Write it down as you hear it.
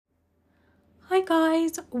Hi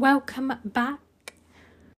guys, welcome back.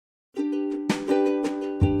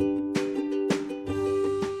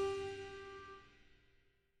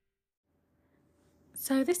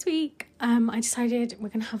 So this week I decided we're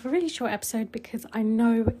going to have a really short episode because I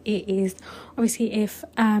know it is, obviously if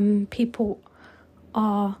people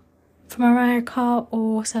are from America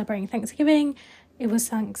or celebrating Thanksgiving, it was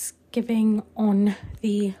Thanksgiving on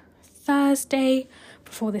the Thursday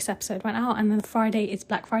before this episode went out, and then the Friday is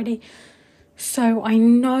Black Friday. So I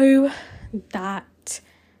know that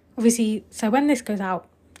obviously, so when this goes out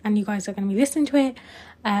and you guys are going to be listening to it,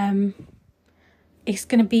 it's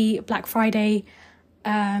going to be Black Friday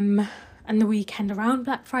and the weekend around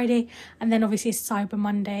Black Friday, and then obviously it's Cyber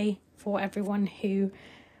Monday for everyone who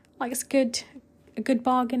likes a good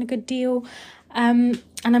bargain, a good deal, and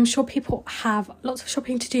I'm sure people have lots of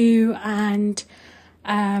shopping to do and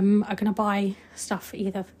are going to buy stuff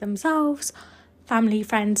either for themselves, family,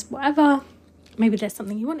 friends, whatever. Maybe there's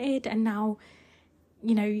something you wanted and now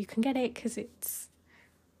you know you can get it because it's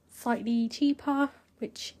slightly cheaper,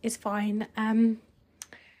 which is fine.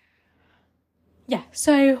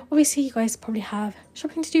 So obviously you guys probably have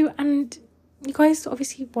shopping to do and you guys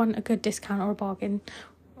obviously want a good discount or a bargain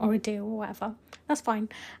or a deal or whatever. That's fine.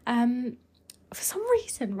 For some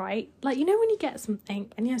reason, right, like, you know when you get something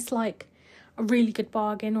and it's like a really good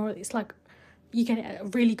bargain or it's like you get it at a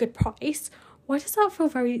really good price, why does that feel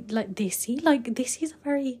very like Dissy? Like Dissy is a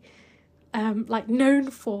very like known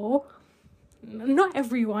for, not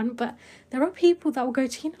everyone, but there are people that will go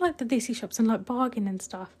to, you know, like the Dissy shops and like bargain and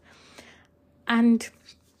stuff. And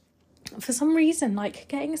for some reason, like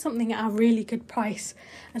getting something at a really good price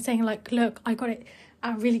and saying like, look, I got it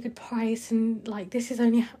at a really good price and like this is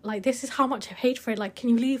only like this is how much I paid for it, like can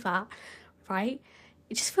you believe that, right?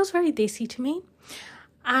 It just feels very Dissy to me.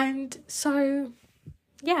 And so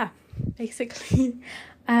yeah, basically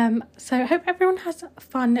so I hope everyone has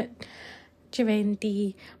fun during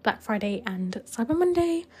the Black Friday and Cyber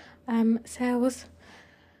Monday sales.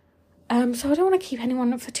 So I don't want to keep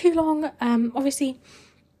anyone for too long. Obviously,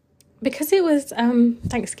 because it was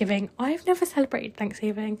Thanksgiving, I've never celebrated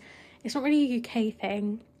Thanksgiving. It's not really a UK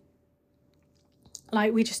thing.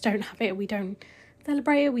 Like, we just don't have it. We don't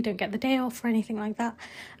celebrate it. We don't get the day off or anything like that.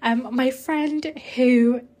 My friend,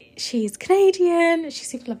 she's Canadian, she's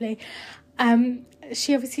super lovely.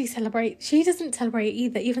 She obviously she doesn't celebrate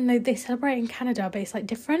either, even though they celebrate in Canada, but it's like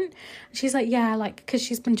different. She's like, yeah, like, because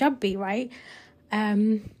she's Punjabi, right?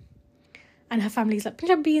 And her family's like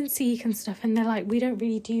Punjabi and Sikh and stuff, and they're like, we don't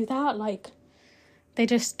really do that, like they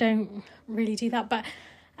just don't really do that. But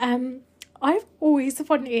I've always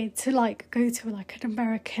wanted to like go to like an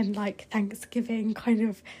American like Thanksgiving kind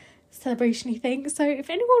of celebration-y thing. So if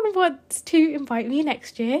anyone wants to invite me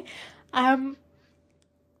next year, the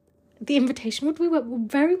invitation would be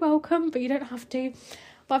very welcome, but you don't have to.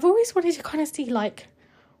 But I've always wanted to kind of see like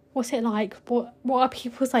what's it like, what are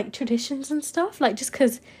people's like traditions and stuff, like just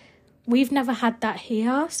because we've never had that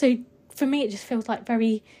here. So for me it just feels like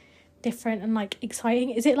very different and like exciting.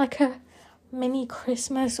 Is it like a mini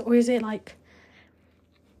Christmas or is it like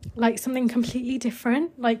something completely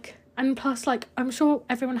different? Like, and plus like I'm sure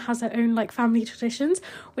everyone has their own like family traditions,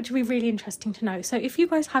 which would be really interesting to know. So if you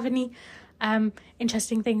guys have any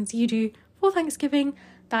interesting things you do for Thanksgiving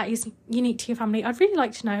that is unique to your family, I'd really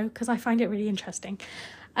like to know because I find it really interesting.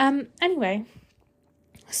 Anyway,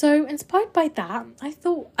 so inspired by that, I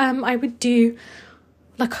thought I would do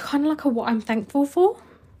like kind of like a what I'm thankful for,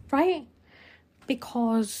 right?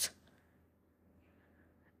 Because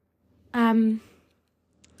I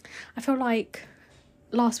feel like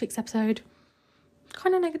last week's episode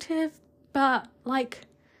kind of negative, but like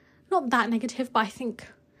not that negative, but I think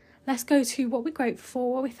let's go to what we're grateful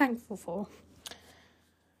for, what we're thankful for.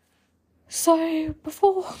 So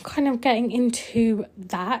before kind of getting into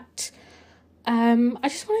that, I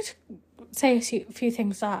just wanted to say a few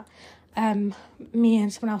things that me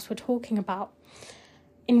and someone else were talking about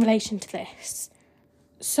in relation to this.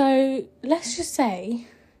 So let's just say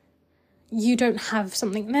you don't have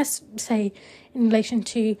something, let's say in relation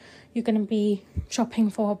to you're going to be shopping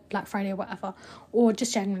for Black Friday or whatever, or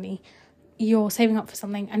just generally you're saving up for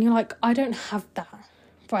something and you're like, I don't have that,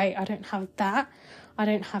 right? I don't have that, I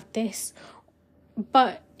don't have this.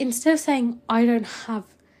 But instead of saying I don't have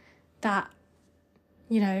that,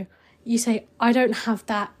 you know, you say I don't have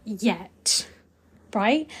that yet,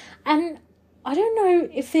 right? And I don't know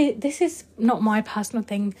if this is not my personal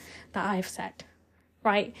thing that I've said,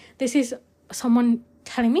 right? This is someone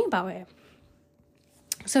telling me about it.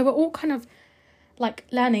 So we're all kind of like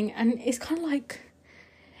learning, and it's kind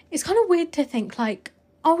of weird to think like,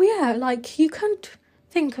 oh yeah, like you can't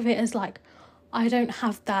think of it as like I don't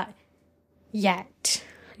have that yet.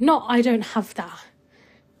 Not I don't have that,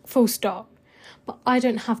 full stop, but I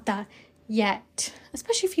don't have that yet,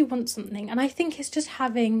 especially if you want something. And I think it's just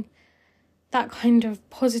having that kind of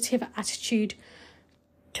positive attitude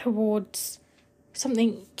towards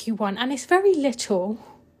something you want. And it's very little,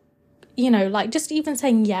 like just even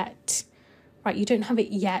saying yet, right? You don't have it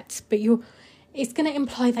yet, but it's going to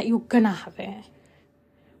imply that you're going to have it,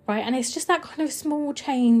 right? And it's just that kind of small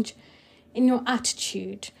change in your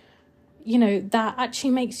attitude, that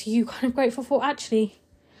actually makes you kind of grateful for, actually,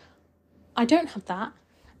 I don't have that.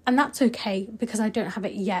 And that's okay because I don't have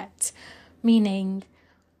it yet, meaning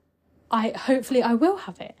hopefully I will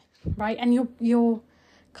have it, right? And you're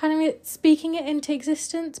kind of speaking it into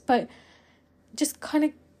existence, but just kind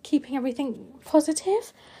of keeping everything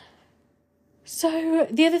positive. So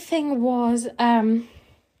the other thing was, like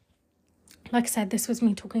I said, this was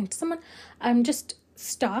me talking to someone, just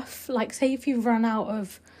stuff, like say if you've run out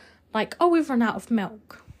of, we've run out of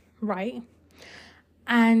milk, right?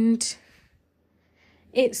 And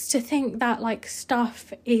it's to think that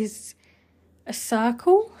stuff is a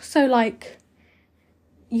circle. So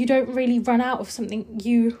you don't really run out of something.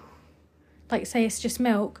 You say it's just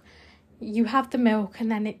milk, you have the milk and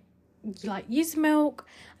then you use milk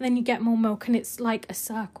and then you get more milk, and it's like a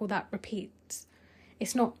circle that repeats.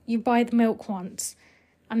 It's not you buy the milk once,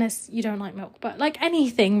 unless you don't like milk, but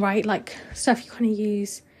anything, right? Stuff you kind of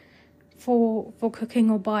use for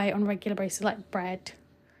cooking or buy on a regular basis, like bread,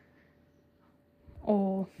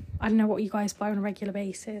 or I don't know what you guys buy on a regular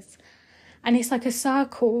basis. And it's like a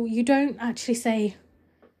circle. You don't actually say,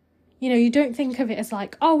 you don't think of it as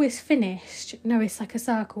it's finished. No, it's like a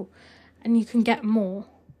circle and you can get more.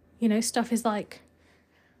 Stuff is like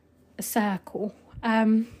a circle,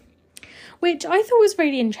 which I thought was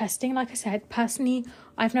really interesting. Like I said, personally,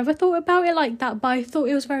 I've never thought about it like that, but I thought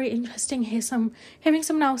it was very interesting hearing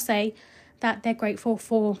someone else say that they're grateful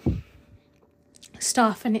for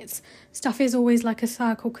stuff, and stuff is always like a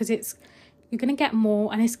circle because you're going to get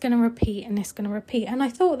more and it's going to repeat and it's going to repeat. And I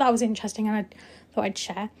thought that was interesting and I thought I'd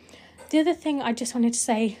share. The other thing I just wanted to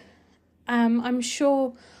say, I'm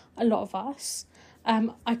sure a lot of us,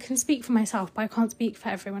 I can speak for myself, but I can't speak for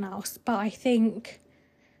everyone else. But I think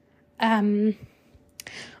we're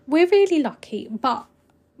really lucky. But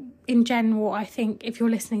in general, I think if you're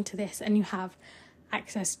listening to this and you have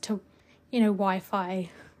access to, Wi-Fi,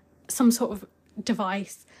 some sort of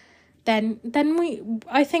device, then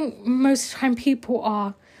I think most of the time people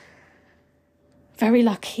are very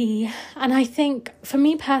lucky. And I think for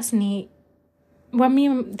me personally, when me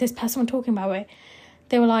and this person were talking about it,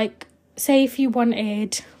 they were like, say if you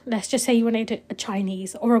wanted, let's just say you wanted a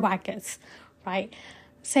Chinese or a Waggers, right?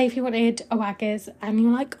 Say if you wanted a Waggers and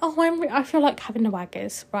you're like, I feel like having a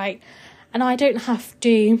Waggers, right? And I don't have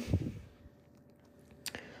to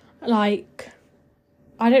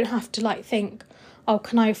think,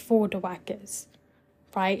 can I afford a Waggers,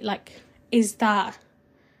 right? Is that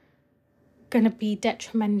going to be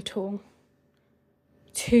detrimental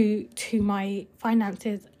to my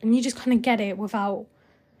finances? And you just kind of get it without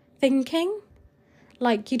thinking.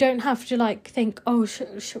 You don't have to think,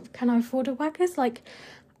 can I afford a Waggers?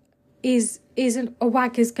 Is a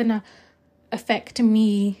Waggers going to affect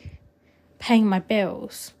me paying my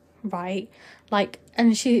bills, right?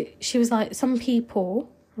 And she was like, some people,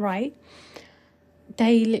 right,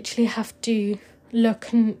 they literally have to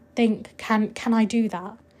look and think, can I do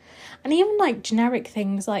that? And even generic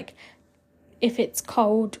things, if it's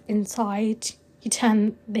cold inside, you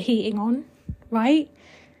turn the heating on, right?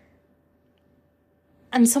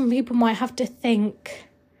 And some people might have to think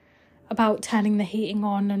about turning the heating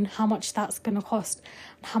on and how much that's going to cost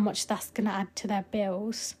and how much that's going to add to their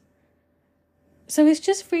bills. So it's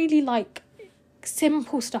just really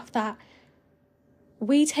simple stuff that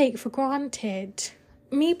we take for granted.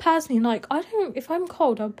 Me personally, if I'm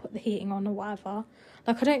cold, I'll put the heating on or whatever.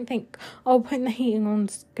 I don't think, putting the heating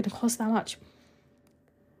on's going to cost that much.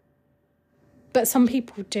 But some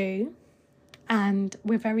people do. And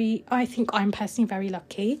I think I'm personally very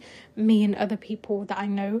lucky. Me and other people that I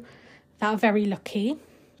know that are very lucky,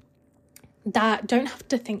 that don't have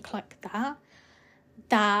to think like that,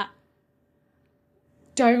 that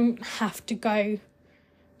don't have to go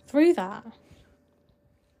through that.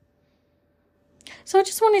 So I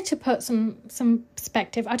just wanted to put some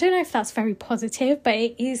perspective. I don't know if that's very positive, but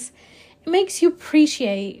it makes you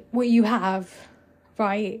appreciate what you have,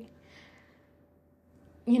 right?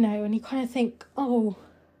 And you kind of think,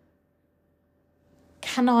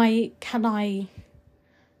 can I,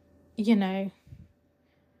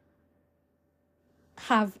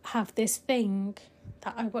 have this thing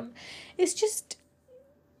that I want.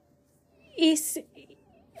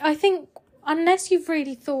 I think unless you've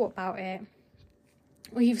really thought about it,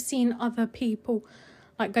 or you've seen other people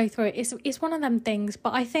like go through it, it's one of them things.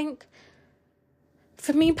 But I think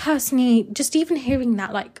for me personally, just even hearing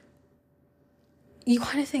that, like, you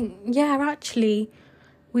kind of think, yeah, actually,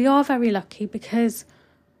 we are very lucky, because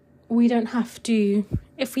we don't have to,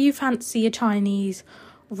 if you fancy a Chinese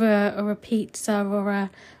or a pizza or a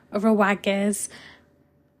Waggers,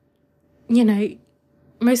 you know,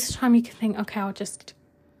 most of the time you can think, okay, I'll just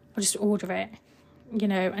order it, you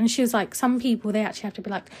know. And she was like, some people, they actually have to be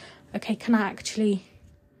like, okay, can I actually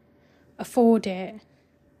afford it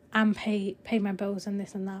and pay my bills and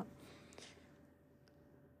this and that.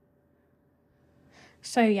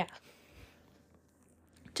 So yeah,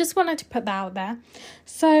 just wanted to put that out there.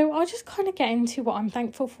 So I'll just kind of get into what I'm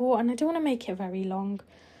thankful for, and I don't want to make it very long,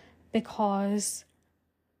 because,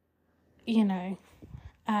 you know,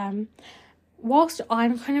 whilst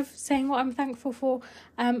I'm kind of saying what I'm thankful for,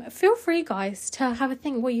 feel free, guys, to have a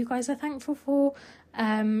think what you guys are thankful for.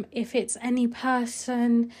 If it's any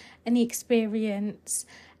person, any experience,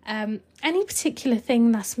 any particular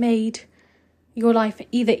thing that's made your life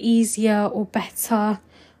either easier or better,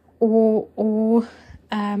 or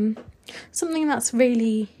something that's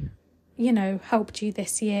really, you know, helped you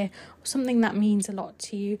this year, or something that means a lot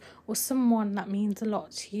to you, or someone that means a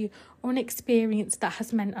lot to you, or an experience that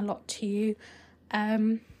has meant a lot to you.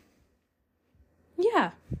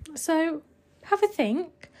 Yeah, so have a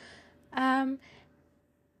think.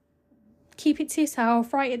 Keep it to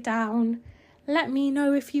yourself, write it down, let me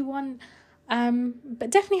know if you want, but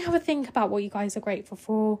definitely have a think about what you guys are grateful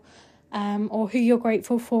for, or who you're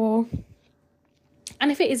grateful for.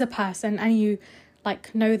 And if it is a person and you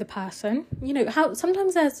like know the person, you know how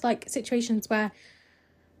sometimes there's like situations where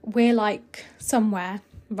we're like somewhere,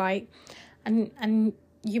 right, and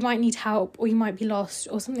you might need help, or you might be lost,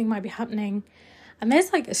 or something might be happening, and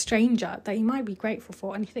there's like a stranger that you might be grateful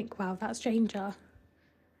for, and you think, wow, that stranger,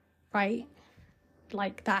 right,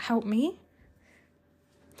 like that helped me.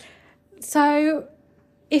 So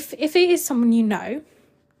if it is someone you know,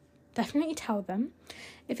 definitely tell them.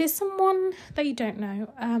 If it's someone that you don't know,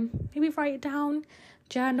 maybe write it down,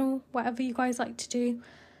 journal, whatever you guys like to do.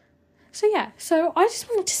 So yeah, so I just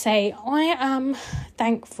wanted to say I am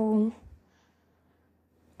thankful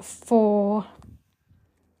for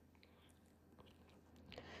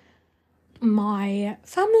my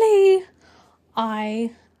family.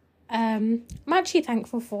 I'm actually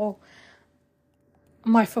thankful for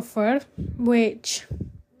my fufur, which,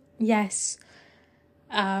 yes,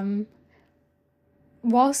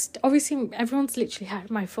 whilst obviously everyone's literally had,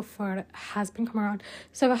 my fufur has been coming around.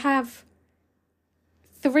 So I have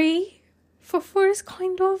 3 fufurs,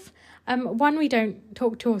 kind of. One we don't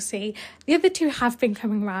talk to or see. The other 2 have been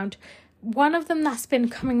coming around. One of them that's been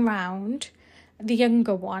coming around, the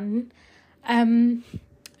younger one,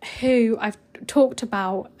 who I've talked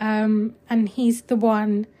about, and he's the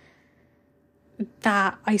one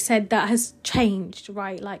that I said that has changed,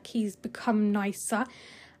 right? Like, he's become nicer.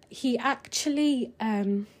 He actually,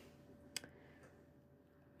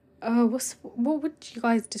 what would you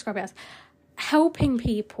guys describe it as? Helping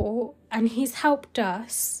people, and he's helped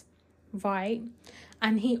us, right?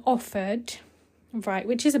 And he offered, right,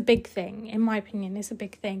 which is a big thing, in my opinion, it's a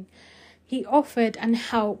big thing. He offered and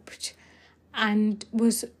helped and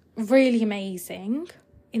was really amazing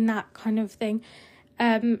in that kind of thing.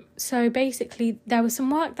 So basically there was some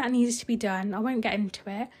work that needed to be done. I won't get into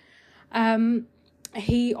it.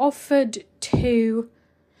 He offered to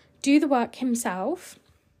do the work himself,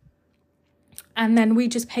 and then we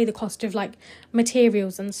just pay the cost of like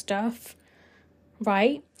materials and stuff,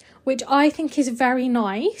 right? Which I think is very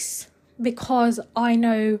nice, because I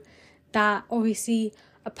know that obviously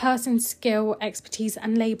a person's skill, expertise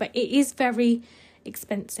and labour, it is very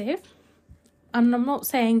expensive. And I'm not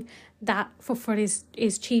saying that fufur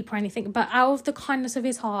is cheap or anything, but out of the kindness of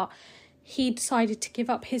his heart, he decided to give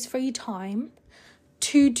up his free time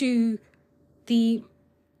to do the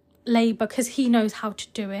labour, because he knows how to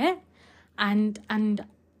do it, and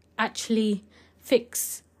actually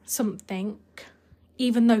fix something,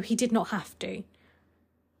 even though he did not have to.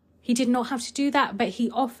 He did not have to do that, but he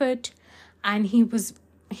offered, and he was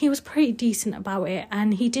pretty decent about it,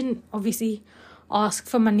 and he didn't obviously ask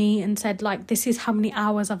for money and said like, this is how many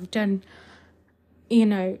hours I've done. You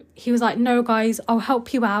know, he was like, no guys, I'll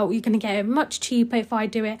help you out, you're going to get it much cheaper if I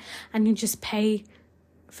do it, and you just pay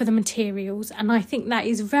for the materials. And I think that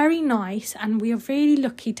is very nice, and we are really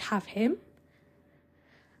lucky to have him.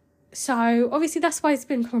 So obviously that's why it's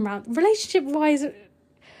been coming around. Relationship wise,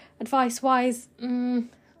 advice wise,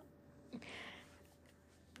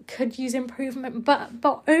 could use improvement,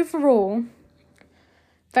 but overall,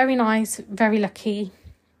 very nice, very lucky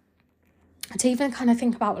to even kind of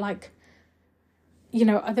think about, like, you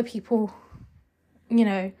know, other people, you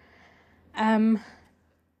know,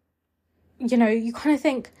 you kind of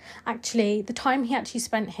think, actually, the time he actually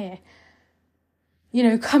spent here, you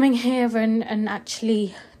know, coming here and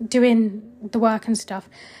actually doing the work and stuff,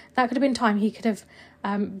 that could have been time he could have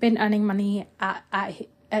been earning money at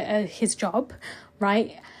his job,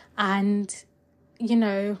 right? And, you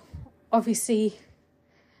know, obviously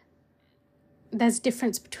there's a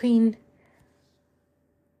difference between,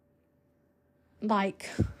 like,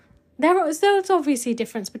 there's obviously a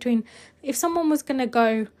difference between if someone was going to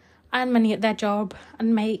go earn money at their job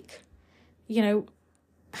and make, you know,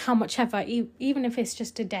 how much ever, even if it's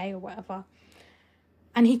just a day or whatever.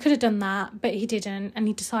 And he could have done that, but he didn't. And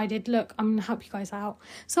he decided, look, I'm going to help you guys out.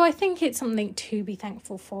 So I think it's something to be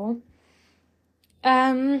thankful for.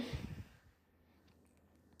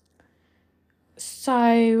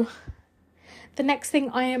 So the next thing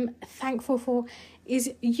I am thankful for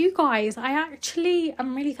is you guys.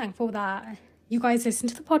 I'm really thankful that you guys listen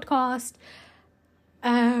to the podcast.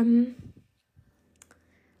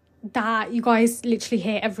 That you guys literally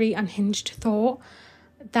hear every unhinged thought,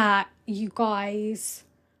 that you guys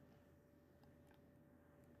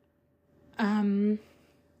are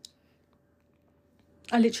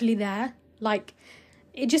literally there. Like,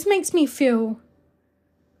 it just makes me feel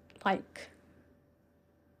like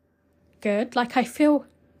good. Like, I feel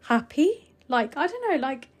happy. Like, I don't know,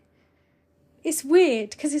 like, it's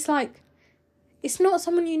weird because it's like, it's not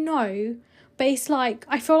someone you know, but it's like,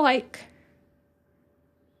 I feel like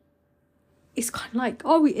it's kind of like,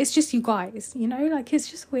 oh, it's just you guys, you know, like,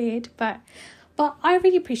 it's just weird. But I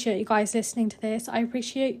really appreciate you guys listening to this. I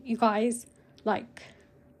appreciate you guys, like,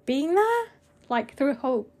 being there, like,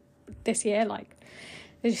 through this year. Like,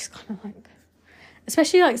 it's just kind of like,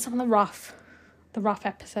 especially like some of the rough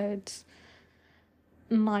episodes,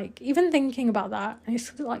 and like, even thinking about that,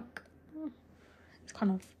 it's like, it's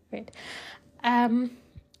kind of weird.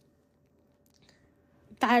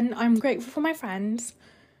 Then I'm grateful for my friends,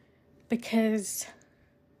 because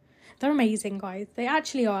they're amazing, guys. They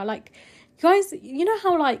actually are. Like, guys, you know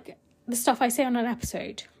how, like, the stuff I say on an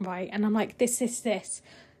episode, right? And I'm like, this.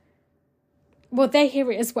 Well, they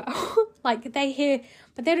hear it as well. Like, they hear,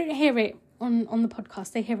 but they don't hear it on the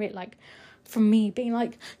podcast. They hear it, like, from me being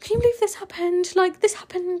like, can you believe this happened? Like, this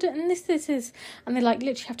happened, and this is. And they, like,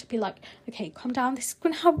 literally have to be like, okay, calm down. This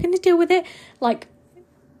is how we're going to deal with it. Like,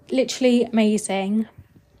 literally amazing.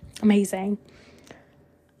 Amazing.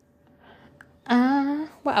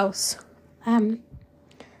 What else?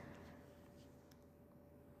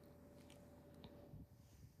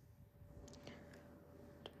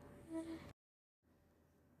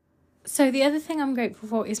 So the other thing I'm grateful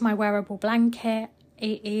for is my wearable blanket.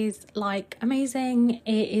 It is, like, amazing.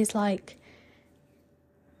 It is, like,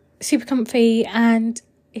 super comfy. And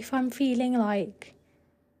if I'm feeling like,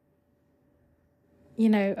 you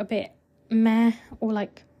know, a bit meh or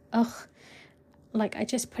like, ugh, like, I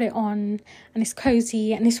just put it on and it's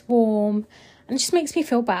cozy and it's warm and it just makes me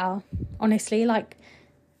feel better, honestly. Like,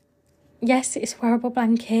 yes, it's a wearable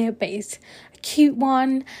blanket, but it's a cute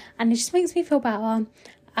one and it just makes me feel better.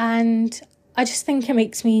 And I just think it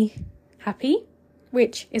makes me happy,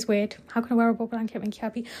 which is weird. How can a wearable blanket make you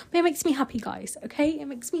happy? But it makes me happy, guys, okay? It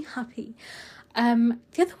makes me happy. The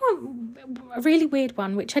other one, a really weird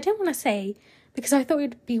one, which I didn't want to say because I thought it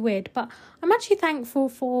would be weird, but I'm actually thankful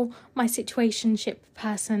for my situationship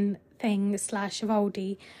person thing /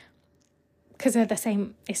 Valdi, because they're the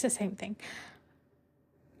same. It's the same thing.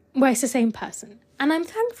 Well, it's the same person. And I'm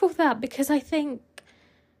thankful for that because I think,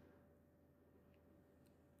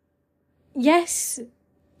 yes,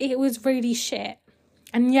 it was really shit.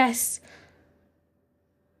 And yes,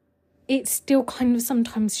 it's still kind of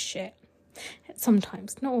sometimes shit.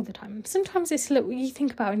 Sometimes, not all the time. Sometimes it's little, you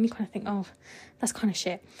think about it and you kind of think, oh, that's kind of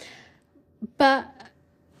shit. But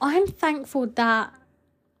I'm thankful that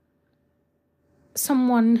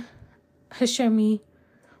someone has shown me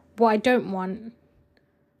what I don't want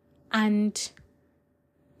and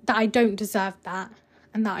that I don't deserve that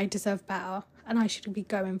and that I deserve better and I should be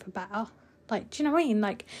going for better. Like, do you know what I mean?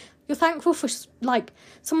 Like, you're thankful for, like,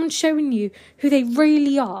 someone showing you who they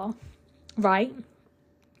really are, right?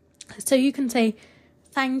 So you can say,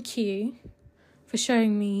 thank you for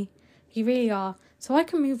showing me who you really are, so I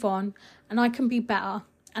can move on and I can be better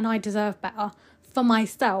and I deserve better for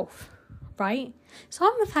myself, right? So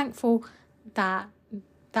I'm thankful that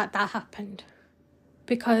happened,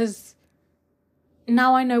 because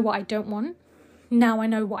now I know what I don't want. Now I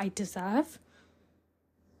know what I deserve.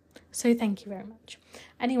 So thank you very much.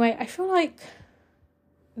 Anyway, I feel like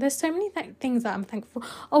there's so many things that I'm thankful for.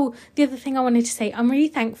 Oh, the other thing I wanted to say, I'm really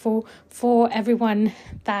thankful for everyone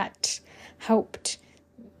that helped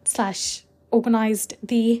 / organised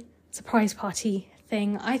the surprise party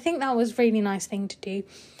thing. I think that was a really nice thing to do.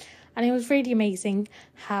 And it was really amazing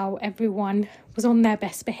how everyone was on their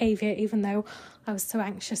best behaviour, even though I was so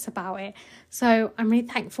anxious about it. So I'm really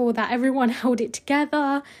thankful that everyone held it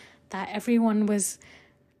together, that everyone was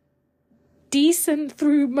decent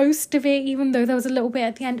through most of it, even though there was a little bit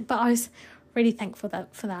at the end. But I was really thankful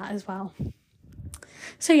for that as well.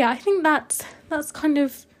 So yeah, I think that's kind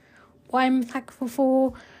of what I'm thankful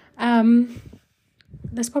for.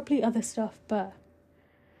 There's probably other stuff, but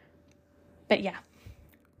yeah.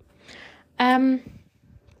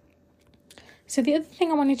 So the other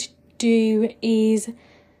thing I wanted to do is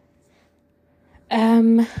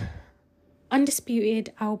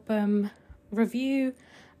Undisputed album review.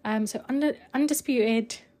 So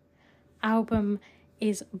Undisputed album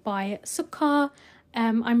is by Sukha.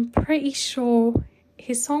 I'm pretty sure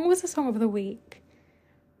his song was the song of the week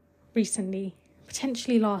recently,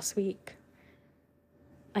 potentially last week,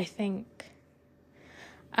 I think.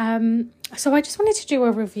 So I just wanted to do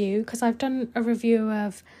a review because I've done a review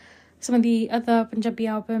of some of the other Punjabi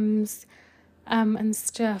albums and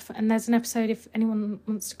stuff, and there's an episode if anyone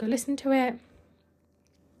wants to go listen to it.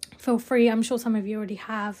 Feel free, I'm sure some of you already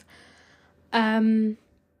have. Yeah,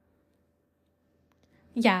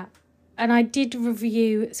 and I did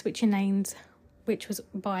review Switching Lanes, which was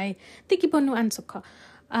by Diggy Bonu and Sukha.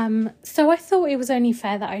 So I thought it was only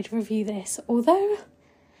fair that I'd review this, although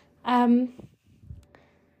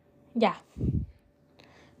yeah.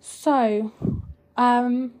 So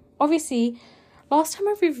obviously last time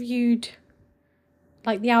I reviewed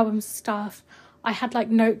like the album stuff, I had like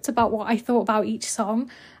notes about what I thought about each song.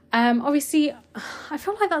 Obviously I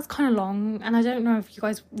feel like that's kind of long, and I don't know if you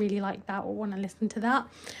guys really like that or want to listen to that.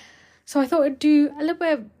 So I thought I'd do a little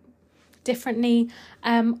bit differently.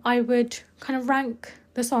 I would kind of rank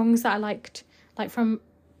the songs that I liked, like from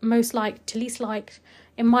most liked to least liked,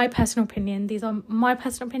 in my personal opinion. These are my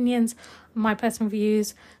personal opinions, my personal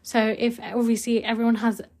views. So if obviously everyone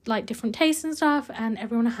has like different tastes and stuff, and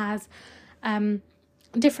everyone has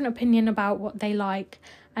different opinion about what they like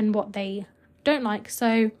and what they don't like.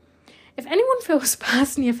 So if anyone feels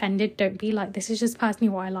personally offended, don't be like, this is just personally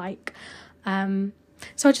what I like.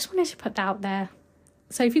 So I just wanted to put that out there.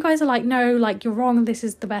 So if you guys are like, no, like you're wrong, this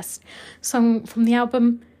is the best song from the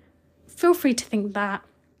album, feel free to think that.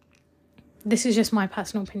 This is just my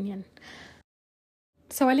personal opinion.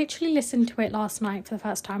 So I literally listened to it last night for the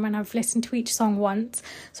first time, and I've listened to each song once.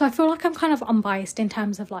 So I feel like I'm kind of unbiased in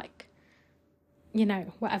terms of like, you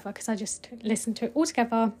know, whatever, because I just listened to it all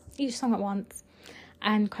together, each song at once,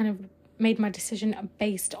 and kind of made my decision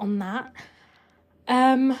based on that.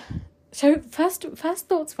 So first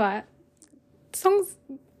thoughts were, the song's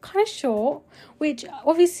kind of short, which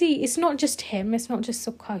obviously it's not just him, it's not just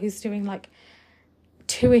Sukha who's doing like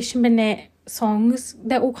 2-ish minute songs.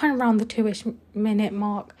 They're all kind of around the 2-ish minute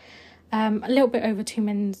mark, a little bit over 2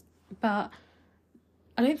 minutes, but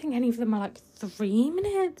I don't think any of them are like 3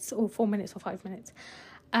 minutes or 4 minutes or 5 minutes.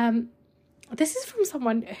 This is from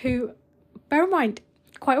someone who, bear in mind,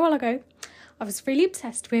 quite a while ago, I was really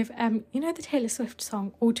obsessed with, you know, the Taylor Swift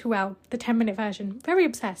song, All Too Well, the 10-minute version. Very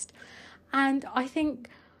obsessed. And I think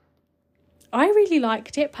I really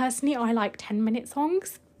liked it. Personally, I like 10-minute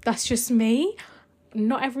songs. That's just me.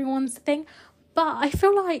 Not everyone's thing. But I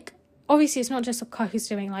feel like, obviously, it's not just Sukha who's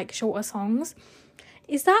doing, like, shorter songs.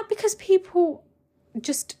 Is that because people...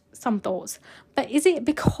 Just some thoughts. But is it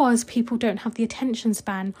because people don't have the attention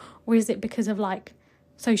span? Or is it because of, like,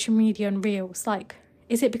 social media and reels? Like...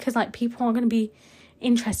 Is it because, like, people aren't going to be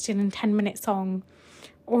interested in a 10-minute song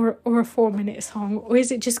or a 4-minute song? Or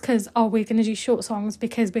is it just because, oh, we're going to do short songs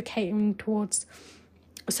because we're catering towards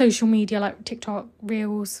social media, like TikTok,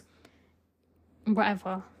 Reels,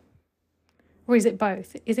 whatever? Or is it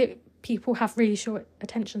both? Is it people have really short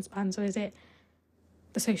attention spans, or is it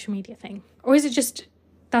the social media thing? Or is it just,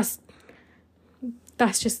 that's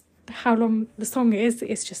just how long the song is?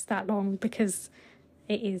 It's just that long because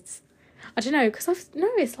it is. I don't know, because I've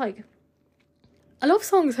noticed, like, a lot of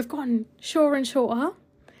songs have gotten shorter and shorter.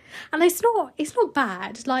 And it's not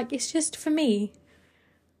bad. Like, it's just, for me,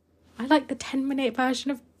 I like the 10-minute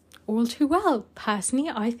version of All Too Well.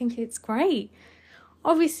 Personally, I think it's great.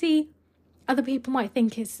 Obviously, other people might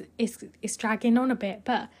think it's dragging on a bit,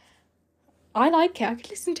 but I like it. I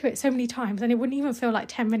could listen to it so many times and it wouldn't even feel like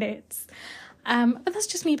 10 minutes. But that's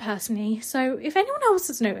just me personally. So if anyone else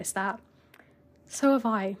has noticed that, so have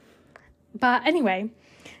I. But anyway,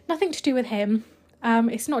 nothing to do with him.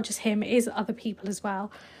 It's not just him, it is other people as well.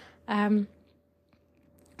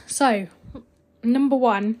 So, number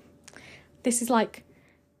one, this is like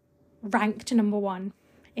ranked number one,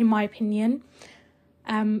 in my opinion.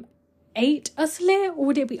 8 ASLE, or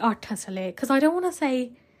would it be 8 ASLE? Because I don't want to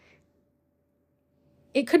say,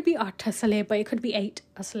 it could be 8 ASLE, but it could be 8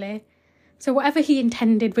 ASLE. So whatever he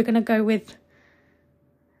intended, we're going to go with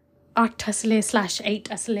 8 ASLE / 8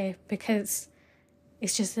 ASLE, because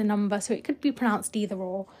it's just a number, so it could be pronounced either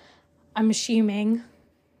or, I'm assuming,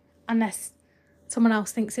 unless someone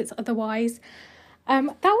else thinks it's otherwise.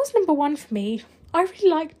 That was number one for me. I really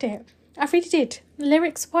liked it. I really did.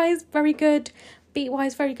 Lyrics-wise, very good.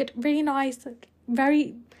 Beat-wise, very good. Really nice.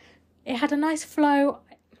 It had a nice flow.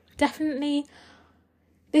 Definitely.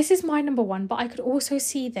 This is my number one, but I could also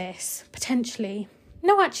see this potentially.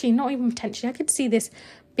 No, actually, not even potentially. I could see this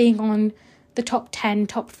being on the top 10,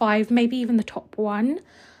 top 5, maybe even the top 1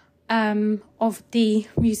 of the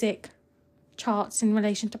music charts in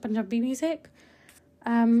relation to Punjabi music.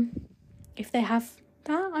 If they have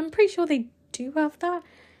that, I'm pretty sure they do have that.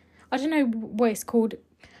 I don't know what it's called,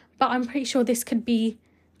 but I'm pretty sure this could be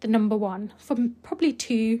the number one for probably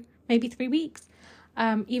 2, maybe 3 weeks,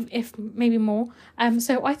 if maybe more.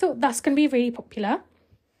 So I thought that's going to be really popular.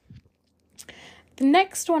 The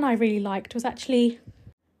next one I really liked was actually,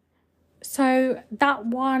 so that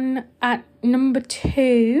one at number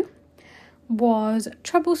 2 was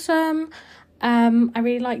Troublesome. I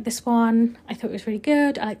really liked this one. I thought it was really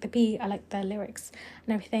good. I like the beat, I like the lyrics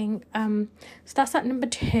and everything. So that's at number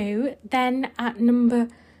 2. Then at number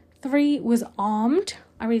 3 was Armed.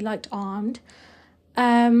 I really liked Armed.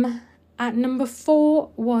 At number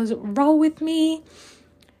 4 was Roll With Me.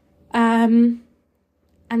 And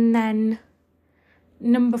then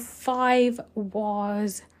number 5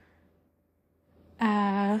 was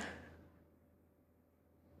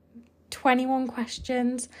 21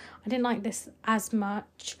 Questions. I didn't like this as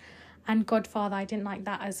much. And Godfather, I didn't like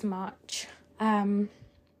that as much.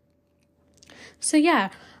 So yeah,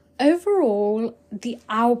 overall, the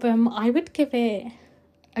album, I would give it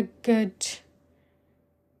a good,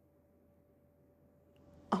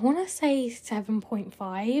 I want to say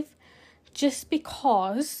 7.5, just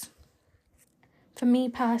because, for me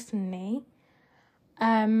personally,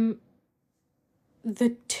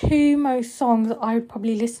 the 2 most songs I would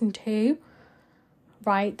probably listen to,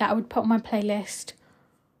 right, that I would put on my playlist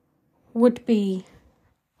would be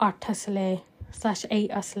 8 ASLE /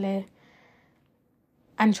 8 ASLE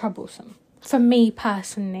and Troublesome, for me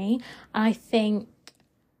personally. And I think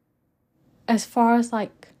as far as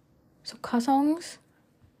like Sukha songs,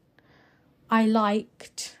 I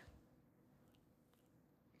liked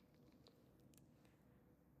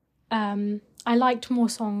more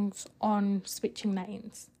songs on Switching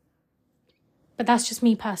Lanes. But that's just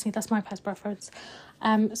me personally, that's my personal preference.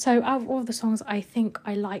 So out of all the songs, I think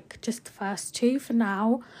I like just the first 2 for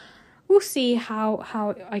now. We'll see how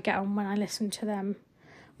I get on when I listen to them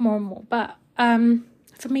more and more. But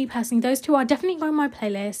for me personally, those 2 are definitely going on my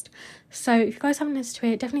playlist. So if you guys haven't listened to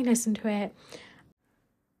it, definitely listen to it.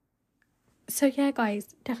 So yeah,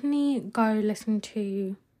 guys, definitely go listen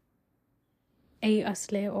to 8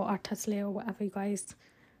 ASLE or 8 ASLE or whatever you guys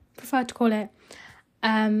prefer to call it.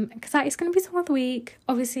 Because that is going to be Song of the Week.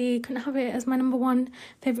 Obviously, couldn't have it as my number 1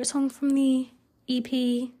 favourite song from the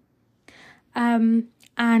EP.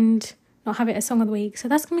 And not have it as Song of the Week. So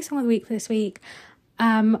that's going to be Song of the Week for this week.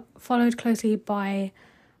 Followed closely by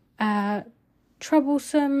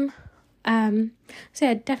Troublesome. So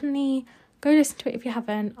yeah, definitely go listen to it if you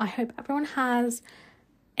haven't. I hope everyone has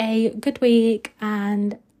a good week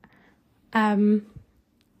and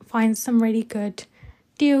find some really good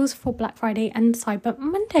deals for Black Friday and Cyber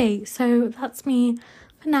Monday. So that's me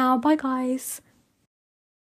for now. Bye guys.